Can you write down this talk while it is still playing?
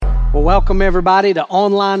Well, welcome everybody to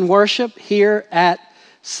online worship here at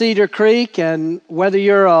Cedar Creek. And whether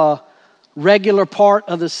you're a regular part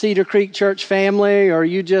of the Cedar Creek Church family or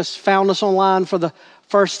you just found us online for the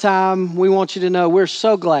first time, we want you to know we're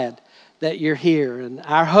so glad that you're here. And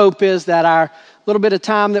our hope is that our little bit of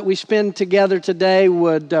time that we spend together today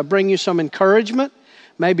would bring you some encouragement,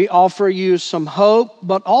 maybe offer you some hope,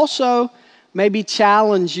 but also maybe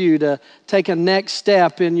challenge you to take a next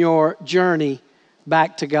step in your journey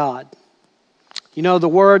back to God. You know, the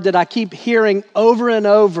word that I keep hearing over and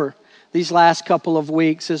over these last couple of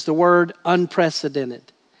weeks is the word unprecedented.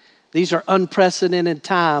 These are unprecedented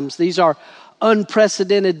times. These are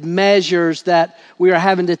unprecedented measures that we are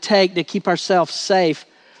having to take to keep ourselves safe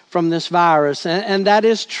from this virus. And that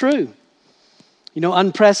is true. You know,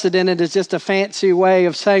 unprecedented is just a fancy way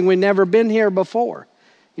of saying we've never been here before.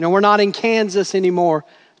 You know, we're not in Kansas anymore,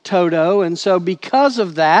 Toto. And so because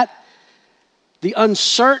of that, the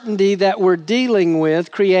uncertainty that we're dealing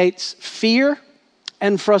with creates fear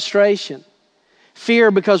and frustration. Fear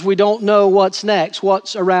because we don't know what's next,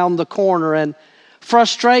 what's around the corner, and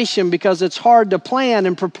frustration because it's hard to plan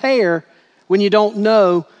and prepare when you don't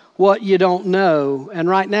know what you don't know. And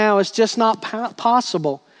right now, it's just not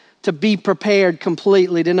possible to be prepared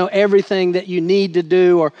completely, to know everything that you need to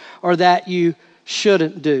do or that you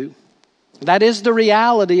shouldn't do. That is the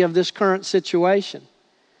reality of this current situation.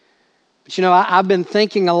 But you know, I've been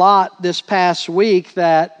thinking a lot this past week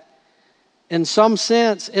that in some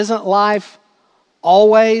sense, isn't life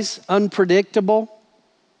always unpredictable?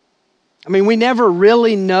 I mean, we never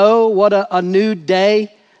really know what a new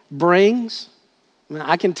day brings. I mean,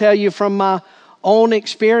 I can tell you from my own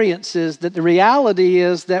experiences that the reality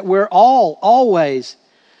is that we're all always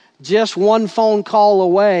just one phone call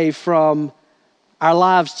away from our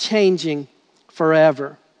lives changing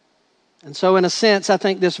forever. And so in a sense, I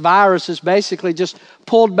think this virus has basically just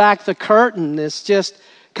pulled back the curtain. It's just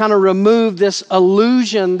kind of removed this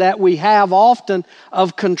illusion that we have often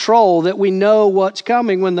of control, that we know what's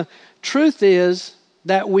coming, when the truth is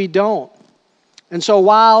that we don't. And so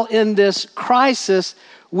while in this crisis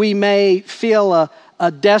we may feel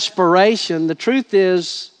a desperation, the truth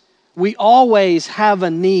is we always have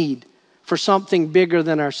a need for something bigger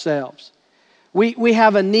than ourselves. We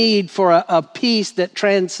have a need for a peace that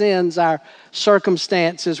transcends our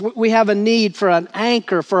circumstances. We have a need for an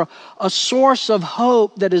anchor, for a source of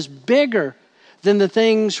hope that is bigger than the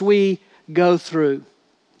things we go through.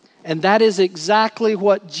 And that is exactly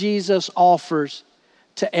what Jesus offers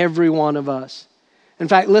to every one of us. In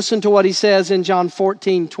fact, listen to what he says in John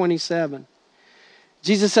 14:27.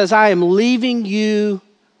 Jesus says, I am leaving you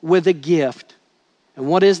with a gift. And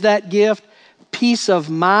what is that gift? Peace of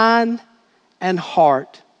mind and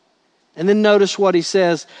heart. And then notice what he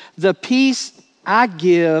says. The peace I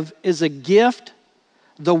give is a gift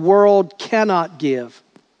the world cannot give.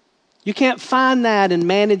 You can't find that in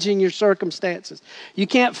managing your circumstances. You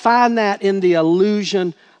can't find that in the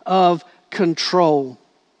illusion of control.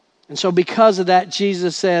 And so because of that,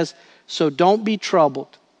 Jesus says, so don't be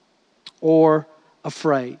troubled or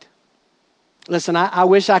afraid. Listen, I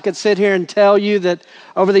wish I could sit here and tell you that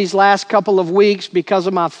over these last couple of weeks, because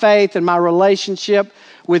of my faith and my relationship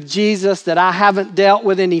with Jesus, that I haven't dealt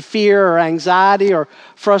with any fear or anxiety or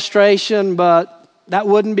frustration, but that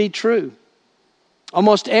wouldn't be true.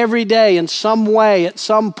 Almost every day, in some way, at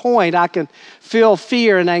some point, I can feel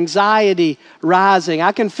fear and anxiety rising.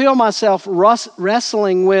 I can feel myself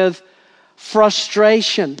wrestling with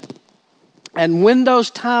frustration. And when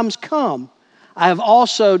those times come, I have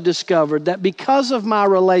also discovered that because of my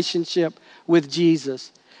relationship with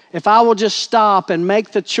Jesus, if I will just stop and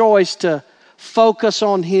make the choice to focus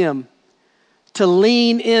on Him, to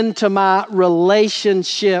lean into my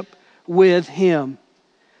relationship with Him,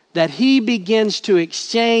 that He begins to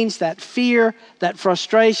exchange that fear, that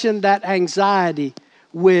frustration, that anxiety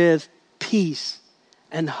with peace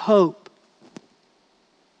and hope.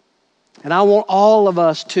 And I want all of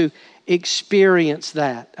us to experience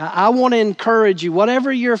that. I want to encourage you,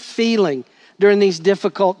 whatever you're feeling during these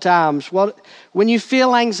difficult times, when you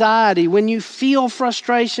feel anxiety, when you feel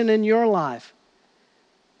frustration in your life,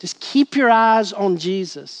 just keep your eyes on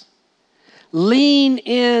Jesus. Lean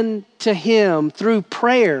in to Him through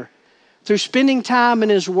prayer, through spending time in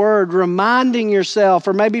His Word, reminding yourself,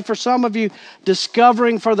 or maybe for some of you,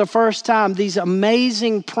 discovering for the first time these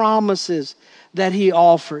amazing promises that He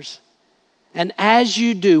offers. And as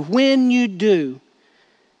you do, when you do,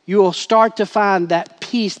 you will start to find that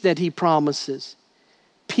peace that He promises.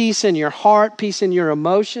 Peace in your heart, peace in your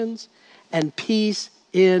emotions, and peace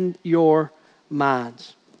in your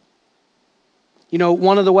minds. You know,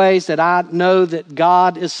 one of the ways that I know that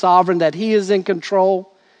God is sovereign, that He is in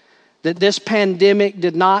control, that this pandemic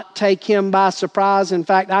did not take him by surprise. In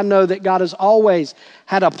fact, I know that God has always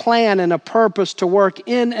had a plan and a purpose to work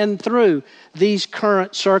in and through these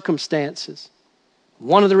current circumstances.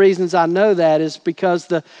 One of the reasons I know that is because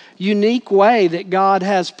the unique way that God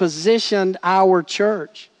has positioned our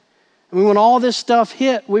church. I mean, when all this stuff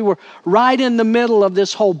hit, we were right in the middle of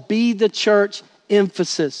this whole Be the Church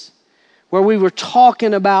emphasis, where we were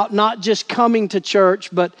talking about not just coming to church,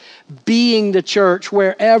 but being the church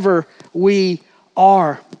wherever we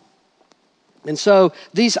are. And so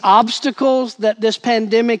these obstacles that this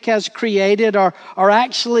pandemic has created are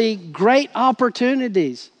actually great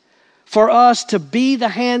opportunities for us to be the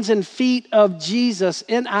hands and feet of Jesus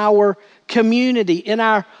in our community, in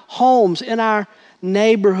our homes, in our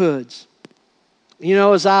neighborhoods. You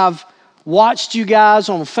know, as I've watched you guys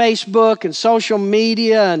on Facebook and social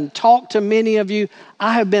media and talked to many of you,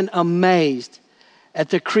 I have been amazed at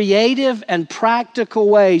the creative and practical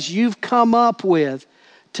ways you've come up with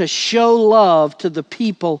to show love to the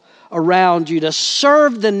people around you, to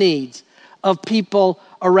serve the needs of people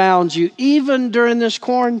around you, even during this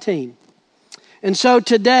quarantine. And so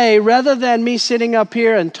today, rather than me sitting up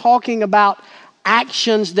here and talking about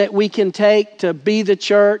actions that we can take to be the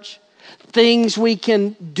church, things we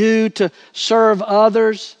can do to serve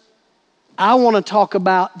others, I want to talk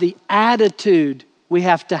about the attitude we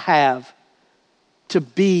have to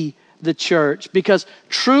be the church. Because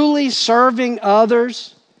truly serving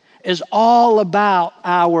others is all about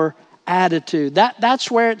our attitude. That's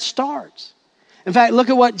where it starts. In fact, look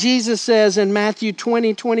at what Jesus says in Matthew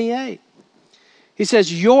 20:28. He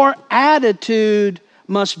says, "Your attitude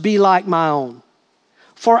must be like my own.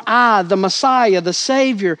 For I, the Messiah, the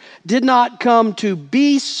Savior, did not come to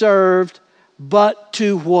be served, but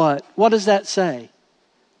to" what? What does that say?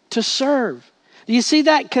 To serve. Do you see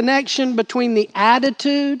that connection between the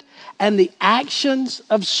attitude and the actions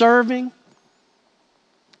of serving?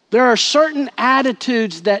 There are certain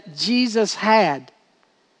attitudes that Jesus had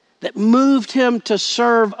that moved him to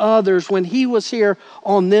serve others when he was here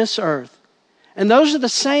on this earth. And those are the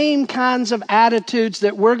same kinds of attitudes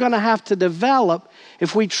that we're going to have to develop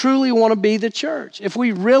if we truly want to be the church, if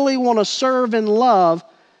we really want to serve and love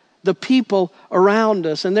the people around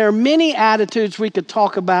us. And there are many attitudes we could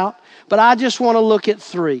talk about, but I just want to look at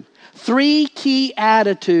three. Three key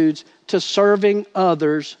attitudes to serving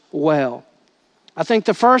others well. I think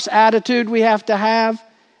the first attitude we have to have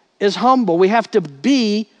is humble. We have to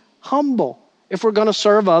be humble if we're going to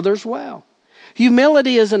serve others well.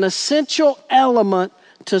 Humility is an essential element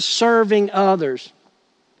to serving others.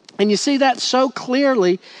 And you see that so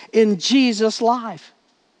clearly in Jesus' life.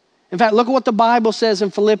 In fact, look at what the Bible says in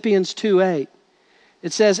Philippians 2:8.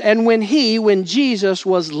 It says, "And when Jesus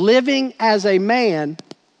was living as a man,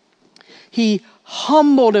 he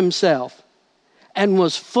humbled himself and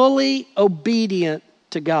was fully obedient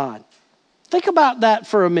to God." Think about that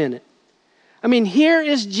for a minute. I mean, here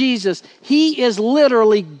is Jesus. He is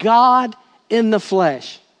literally God in the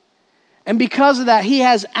flesh. And because of that, he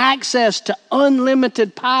has access to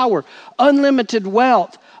unlimited power, unlimited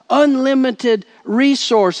wealth, unlimited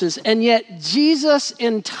resources. And yet Jesus'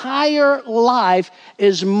 entire life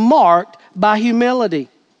is marked by humility.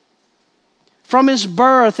 From his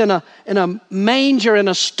birth in a manger in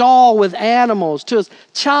a stall with animals, to his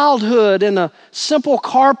childhood in a simple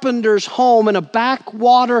carpenter's home in a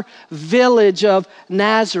backwater village of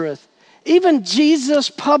Nazareth. Even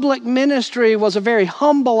Jesus' public ministry was a very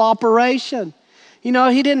humble operation. You know,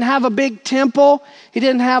 he didn't have a big temple. He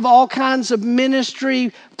didn't have all kinds of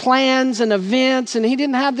ministry plans and events. And he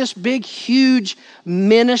didn't have this big, huge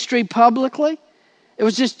ministry publicly. It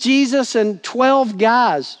was just Jesus and 12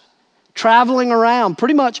 guys traveling around,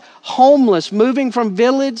 pretty much homeless, moving from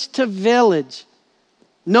village to village.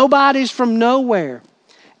 Nobody's from nowhere.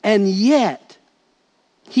 And yet,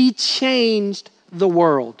 he changed the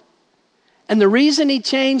world. And the reason he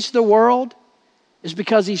changed the world is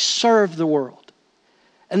because he served the world.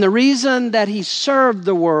 And the reason that he served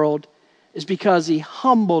the world is because he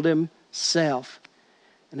humbled himself.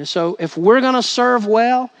 And so if we're going to serve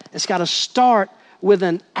well, it's got to start with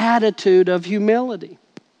an attitude of humility.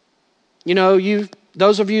 You know,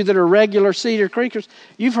 those of you that are regular Cedar Creekers,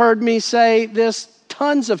 you've heard me say this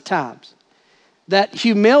tons of times, that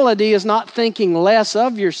humility is not thinking less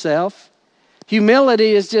of yourself.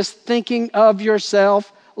 Humility is just thinking of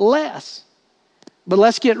yourself less. But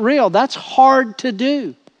let's get real, that's hard to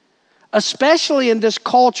do, especially in this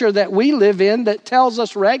culture that we live in that tells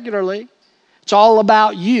us regularly, it's all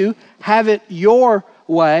about you, have it your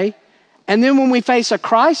way. And then when we face a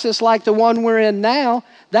crisis like the one we're in now,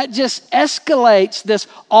 that just escalates this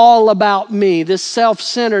all about me, this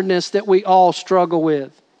self-centeredness that we all struggle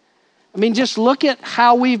with. I mean, just look at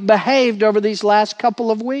how we've behaved over these last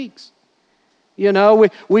couple of weeks. You know,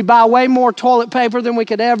 we buy way more toilet paper than we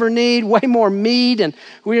could ever need, way more meat, and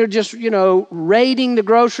we are just, raiding the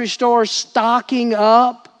grocery store, stocking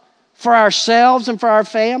up for ourselves and for our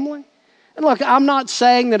family. And look, I'm not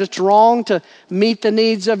saying that it's wrong to meet the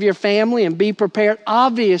needs of your family and be prepared.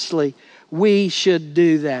 Obviously, we should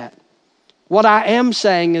do that. What I am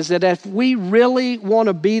saying is that if we really want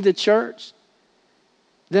to be the church,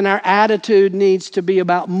 then our attitude needs to be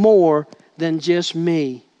about more than just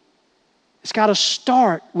me. It's got to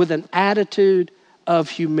start with an attitude of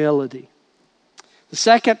humility. The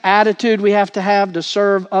second attitude we have to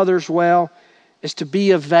serve others well is to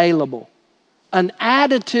be available. An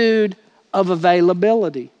attitude of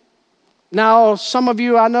availability. Now, some of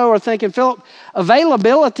you I know are thinking, Philip,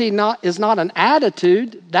 availability is not an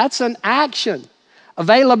attitude, that's an action.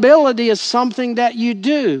 Availability is something that you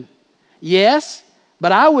do. Yes,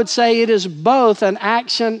 but I would say it is both an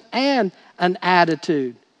action and an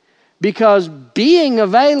attitude. Because being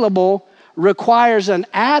available requires an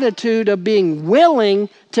attitude of being willing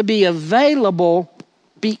to be available,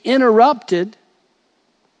 be interrupted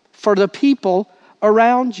for the people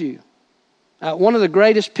around you. One of the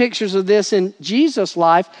greatest pictures of this in Jesus'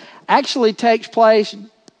 life actually takes place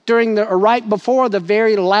right before the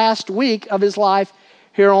very last week of his life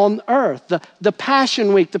here on earth. The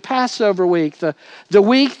Passion Week, the Passover week, the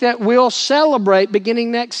week that we'll celebrate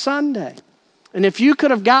beginning next Sunday. And if you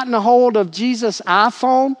could have gotten a hold of Jesus'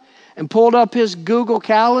 iPhone and pulled up his Google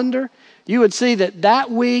Calendar, you would see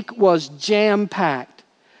that week was jam-packed.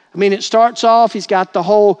 I mean, it starts off, he's got the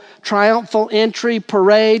whole triumphal entry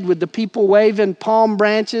parade with the people waving palm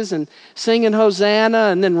branches and singing Hosanna.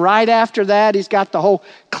 And then right after that, he's got the whole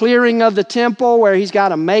clearing of the temple where he's got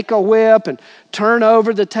to make a whip and turn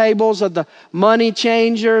over the tables of the money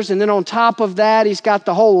changers. And then on top of that, he's got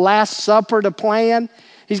the whole Last Supper to plan.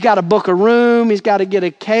 He's got to book a room. He's got to get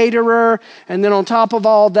a caterer. And then on top of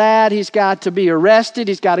all that, he's got to be arrested.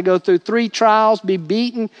 He's got to go through 3 trials, be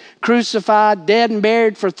beaten, crucified, dead and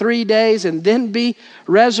buried for 3 days, and then be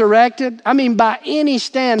resurrected. I mean, by any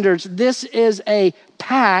standards, this is a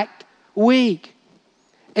packed week.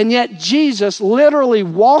 And yet Jesus, literally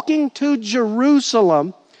walking to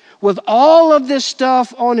Jerusalem with all of this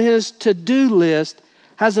stuff on his to-do list,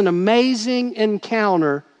 has an amazing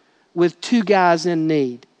encounter with 2 guys in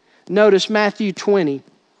need. Notice Matthew 20. It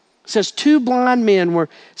says, 2 blind men were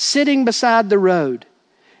sitting beside the road.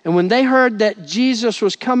 And when they heard that Jesus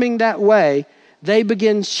was coming that way, they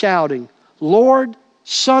began shouting, "Lord,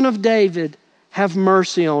 Son of David, have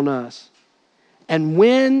mercy on us." And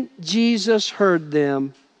when Jesus heard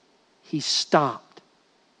them, he stopped.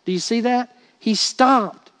 Do you see that? He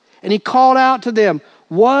stopped. And he called out to them,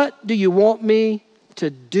 "What do you want me to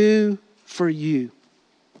do for you?"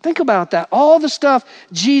 Think about that. All the stuff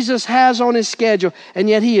Jesus has on his schedule, and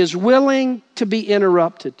yet he is willing to be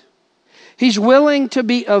interrupted. He's willing to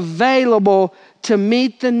be available to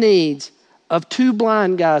meet the needs of 2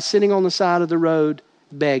 blind guys sitting on the side of the road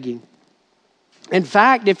begging. In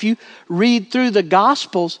fact, if you read through the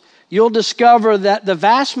Gospels, you'll discover that the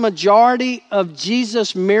vast majority of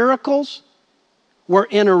Jesus' miracles were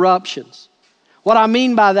interruptions. What I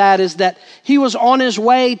mean by that is that he was on his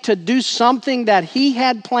way to do something that he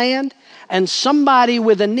had planned, and somebody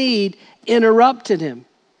with a need interrupted him.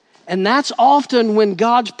 And that's often when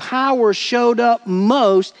God's power showed up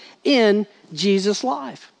most in Jesus'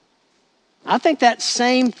 life. I think that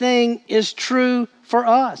same thing is true for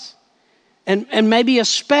us, and maybe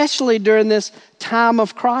especially during this time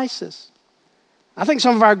of crisis. I think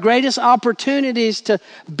some of our greatest opportunities to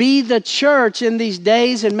be the church in these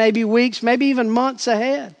days and maybe weeks, maybe even months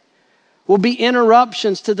ahead, will be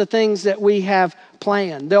interruptions to the things that we have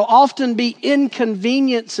planned. There'll often be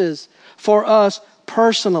inconveniences for us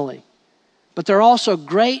personally, but there are also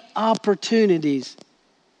great opportunities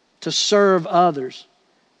to serve others.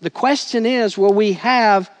 The question is, will we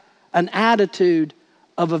have an attitude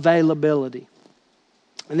of availability?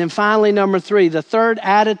 And then finally, number 3, the third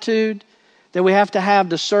attitude that we have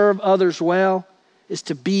to serve others well is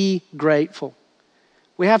to be grateful.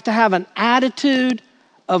 We have to have an attitude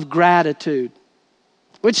of gratitude,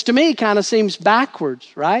 which to me kind of seems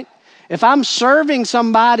backwards, right? If I'm serving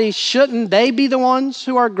somebody, shouldn't they be the ones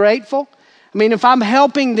who are grateful? I mean, if I'm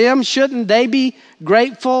helping them, shouldn't they be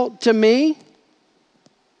grateful to me?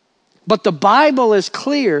 But the Bible is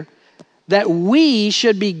clear that we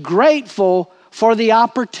should be grateful for the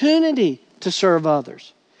opportunity to serve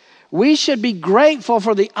others. We should be grateful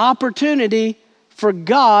for the opportunity for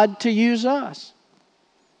God to use us.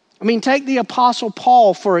 I mean, take the Apostle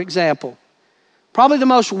Paul, for example. Probably the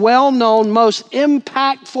most well-known, most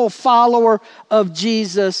impactful follower of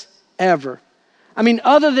Jesus ever. I mean,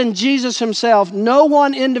 other than Jesus himself, no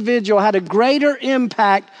one individual had a greater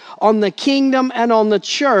impact on the kingdom and on the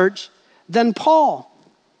church than Paul.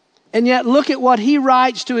 And yet, look at what he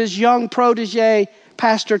writes to his young protege,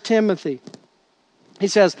 Pastor Timothy. He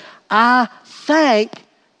says, I thank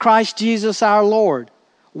Christ Jesus our Lord.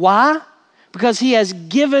 Why? Because he has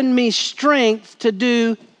given me strength to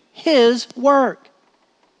do his work.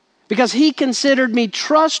 Because he considered me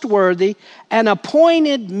trustworthy and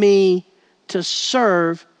appointed me to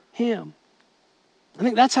serve him. I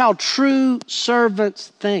think that's how true servants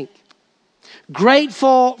think.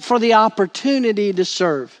 Grateful for the opportunity to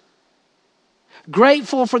serve.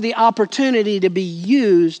 Grateful for the opportunity to be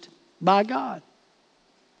used by God.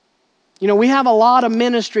 You know, we have a lot of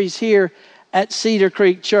ministries here at Cedar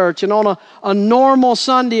Creek Church, and on a normal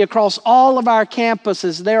Sunday across all of our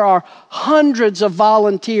campuses, there are hundreds of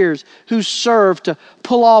volunteers who serve to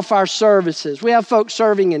pull off our services. We have folks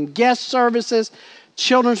serving in guest services,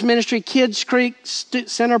 children's ministry, Kids Creek,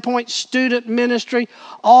 Centerpoint student ministry,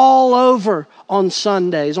 all over on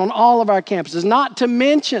Sundays, on all of our campuses. Not to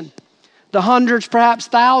mention the hundreds, perhaps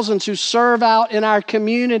thousands who serve out in our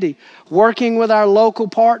community, working with our local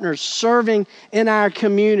partners, serving in our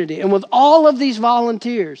community. And with all of these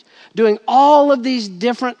volunteers, doing all of these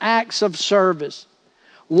different acts of service,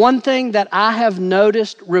 one thing that I have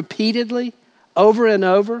noticed repeatedly over and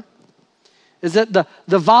over is that the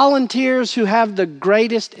volunteers who have the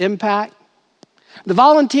greatest impact, the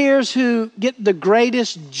volunteers who get the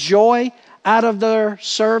greatest joy out of their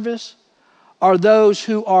service, are those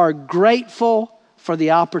who are grateful for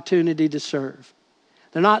the opportunity to serve.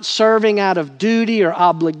 They're not serving out of duty or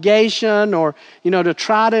obligation or, to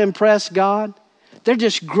try to impress God. They're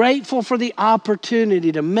just grateful for the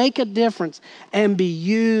opportunity to make a difference and be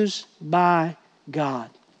used by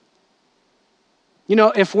God.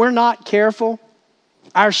 If we're not careful,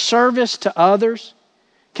 our service to others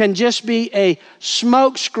can just be a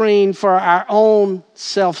smokescreen for our own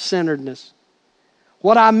self-centeredness.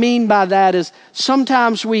 What I mean by that is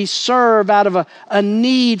sometimes we serve out of a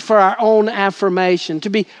need for our own affirmation, to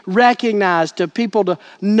be recognized, to people to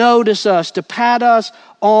notice us, to pat us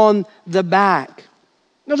on the back.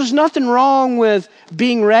 There's nothing wrong with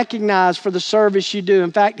being recognized for the service you do.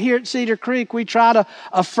 In fact, here at Cedar Creek, we try to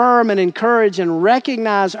affirm and encourage and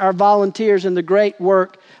recognize our volunteers and the great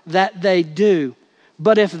work that they do.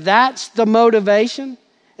 But if that's the motivation,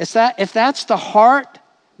 if that's the heart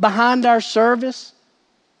behind our service,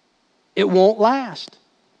 it won't last.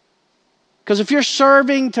 Because if you're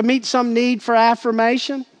serving to meet some need for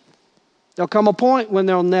affirmation, there'll come a point when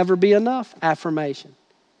there'll never be enough affirmation.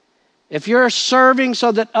 If you're serving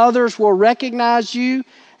so that others will recognize you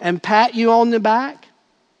and pat you on the back,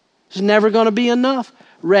 there's never going to be enough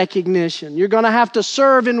recognition. You're going to have to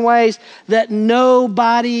serve in ways that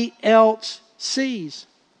nobody else sees.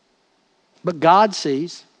 But God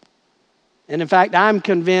sees. And in fact, I'm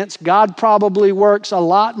convinced God probably works a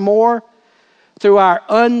lot more through our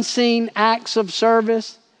unseen acts of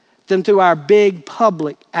service than through our big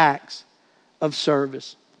public acts of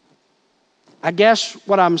service. I guess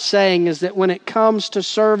what I'm saying is that when it comes to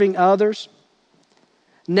serving others,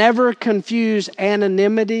 never confuse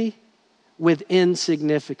anonymity with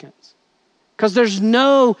insignificance. Because there's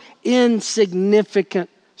no insignificant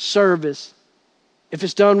service if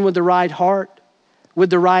it's done with the right heart, with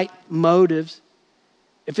the right motives,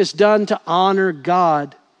 if it's done to honor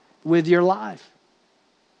God with your life.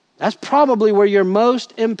 That's probably where your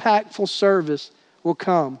most impactful service will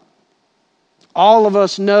come. All of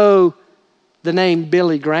us know the name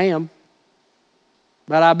Billy Graham,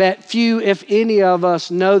 but I bet few, if any of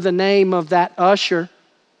us, know the name of that usher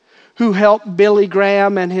who helped Billy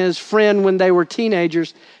Graham and his friend when they were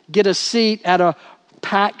teenagers get a seat at a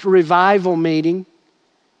packed revival meeting,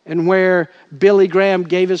 and where Billy Graham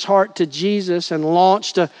gave his heart to Jesus and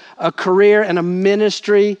launched a career and a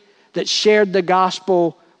ministry that shared the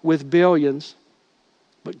gospel with billions.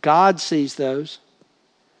 But God sees those.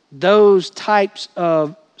 Those types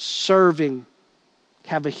of serving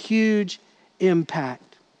have a huge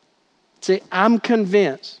impact. See, I'm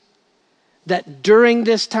convinced that during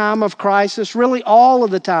this time of crisis, really all of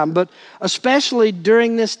the time, but especially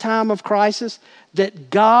during this time of crisis, that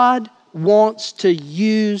God wants to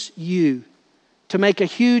use you to make a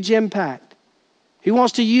huge impact. He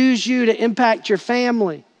wants to use you to impact your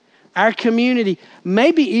family, our community,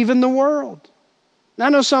 maybe even the world. Now, I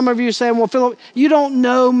know some of you are saying, well, Philip, you don't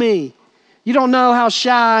know me. You don't know how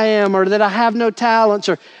shy I am, or that I have no talents,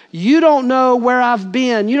 or you don't know where I've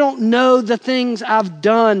been. You don't know the things I've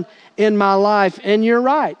done in my life. And you're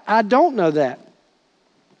right. I don't know that.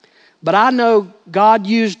 But I know God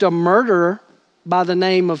used a murderer by the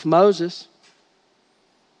name of Moses.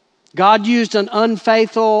 God used an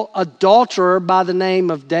unfaithful adulterer by the name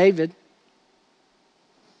of David.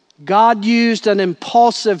 God used an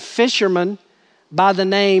impulsive fisherman by the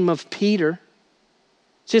name of Peter.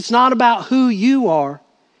 See, it's not about who you are.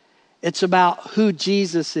 It's about who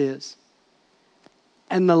Jesus is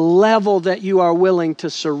and the level that you are willing to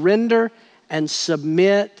surrender and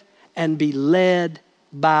submit and be led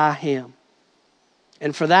by Him.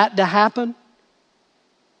 And for that to happen,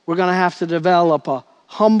 we're going to have to develop a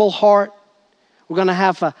humble heart. We're going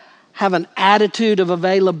to have an attitude of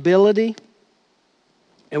availability.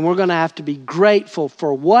 And we're going to have to be grateful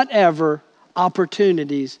for whatever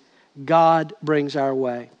opportunities God brings our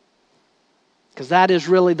way. Because that is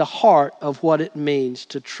really the heart of what it means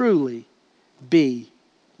to truly be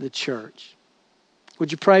the church.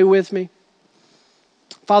 Would you pray with me?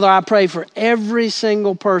 Father, I pray for every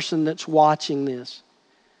single person that's watching this.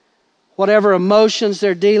 Whatever emotions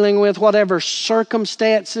they're dealing with, whatever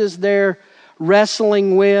circumstances they're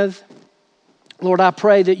wrestling with, Lord, I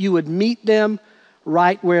pray that you would meet them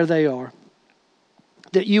right where they are.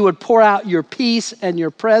 That you would pour out your peace and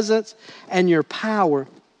your presence and your power.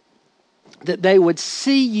 That they would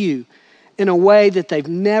see you in a way that they've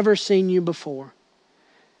never seen you before.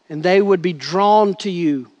 And they would be drawn to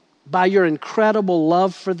you by your incredible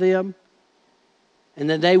love for them. And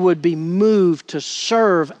that they would be moved to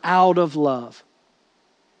serve out of love.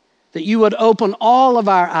 That you would open all of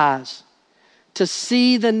our eyes to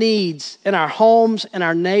see the needs in our homes and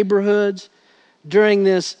our neighborhoods during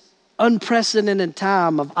this unprecedented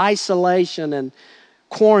time of isolation and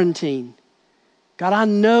quarantine. God, I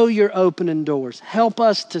know you're opening doors. Help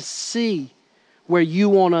us to see where you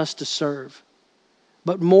want us to serve.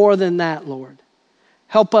 But more than that, Lord,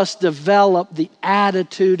 help us develop the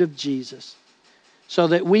attitude of Jesus so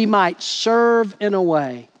that we might serve in a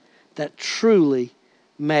way that truly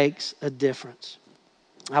makes a difference.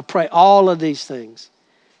 I pray all of these things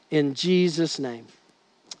in Jesus' name.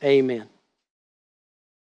 Amen.